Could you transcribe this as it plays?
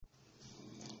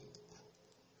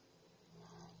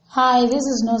Hi, this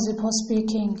is Nozipo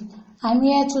speaking. I'm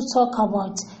here to talk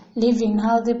about living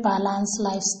healthy, balanced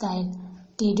lifestyle.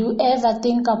 Did you ever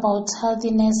think about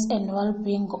healthiness and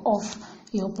well-being of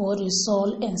your body,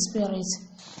 soul, and spirit?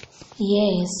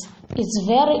 Yes, it's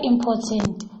very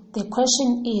important. The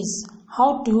question is,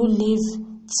 how do you live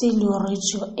till you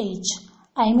reach your age?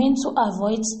 I mean to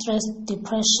avoid stress,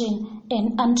 depression,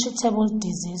 and untreatable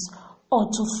disease,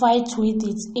 or to fight with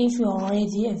it if you're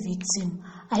already a victim.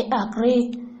 I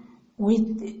agree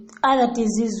with other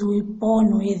diseases we're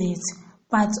born with it.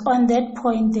 But on that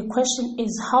point, the question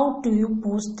is, how do you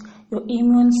boost your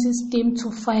immune system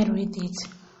to fight with it?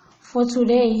 For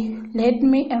today, let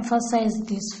me emphasize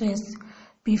this first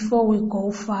before we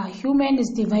go far. Human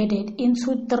is divided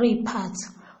into three parts: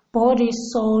 body,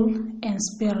 soul, and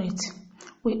spirit.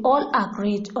 We all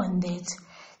agreed on that.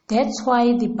 That's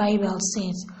why the Bible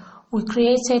says we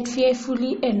created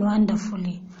fearfully and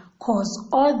wonderfully, because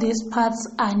all these parts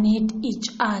need each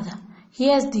other.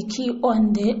 Here's the key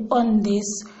on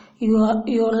this.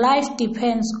 Your life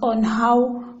depends on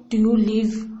how do you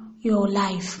live your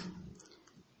life.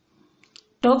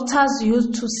 Doctors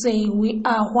used to say we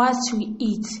are what we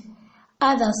eat.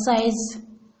 Other side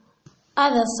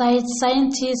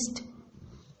scientists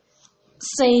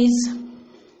says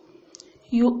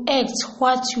you act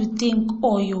what you think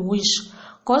or you wish.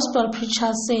 Gospel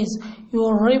preacher says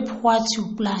you reap what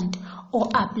you plant or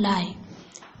apply.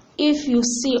 If you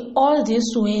see, all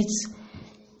these words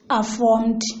are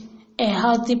formed a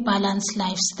healthy, balanced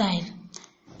lifestyle.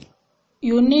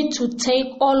 You need to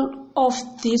take all of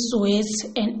these words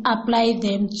and apply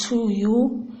them to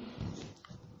you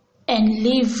and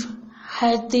live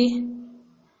healthy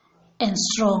and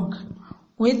strong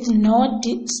with no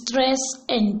stress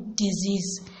and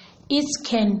disease. It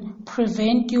can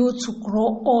prevent you to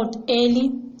grow old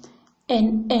early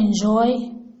and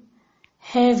enjoy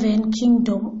heaven,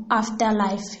 kingdom,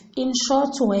 afterlife. In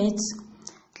short words,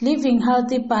 living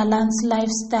healthy, balanced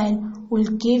lifestyle will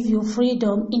give you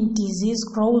freedom in disease,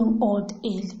 growing old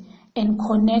early, and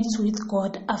connect with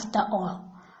God after all.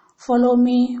 Follow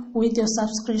me with your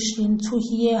subscription to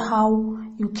hear how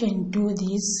you can do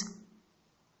this.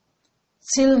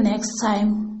 Till next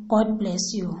time, God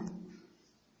bless you.